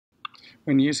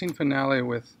When using Finale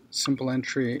with simple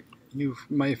entry, you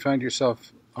might find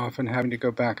yourself often having to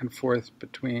go back and forth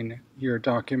between your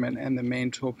document and the main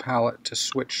tool palette to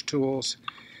switch tools.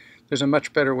 There's a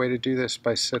much better way to do this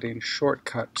by setting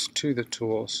shortcuts to the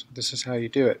tools. This is how you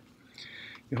do it.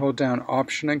 You hold down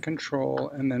Option and Control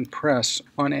and then press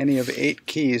on any of 8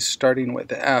 keys starting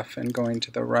with F and going to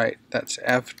the right. That's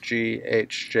F, G,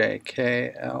 H, J,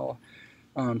 K, L,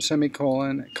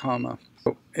 semicolon, comma.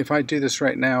 So if I do this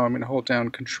right now, I'm going to hold down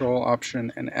Control,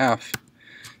 Option, and F.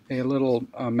 A little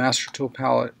Master Tool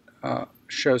palette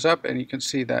shows up, and you can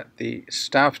see that the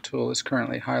Staff tool is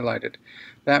currently highlighted.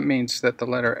 That means that the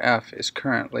letter F is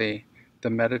currently the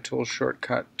Meta Tool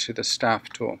shortcut to the Staff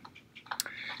tool.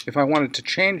 If I wanted to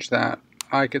change that,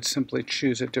 I could simply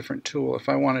choose a different tool. If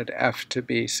I wanted F to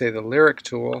be, say, the Lyric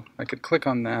tool, I could click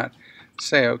on that,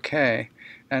 say OK,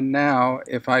 and now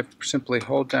if I simply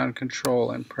hold down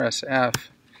Control and press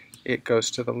F, it goes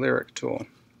to the Lyric tool.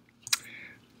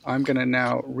 I'm going to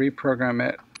now reprogram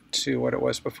it to what it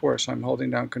was before. So I'm holding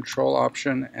down Control,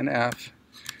 Option, and F.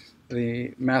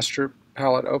 The Master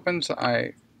palette opens.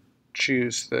 I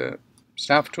choose the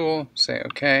Staff tool, say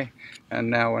OK, and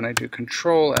now when I do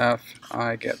Control F,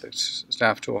 I get the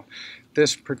Staff tool.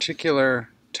 This particular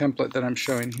template that I'm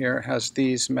showing here has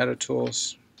these meta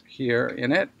tools here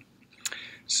in it.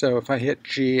 So if I hit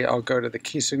G, I'll go to the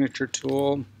Key Signature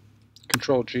tool,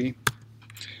 Control G.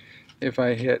 If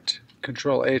I hit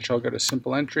Control H, I'll go to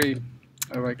Simple Entry.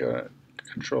 If I go to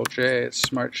Control J, it's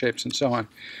Smart Shapes and so on.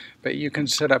 But you can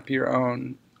set up your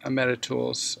own Meta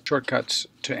Tools shortcuts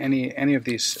to any of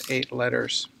these 8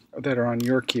 letters that are on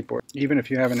your keyboard, even if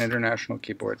you have an international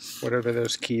keyboard, whatever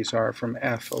those keys are from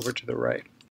F over to the right.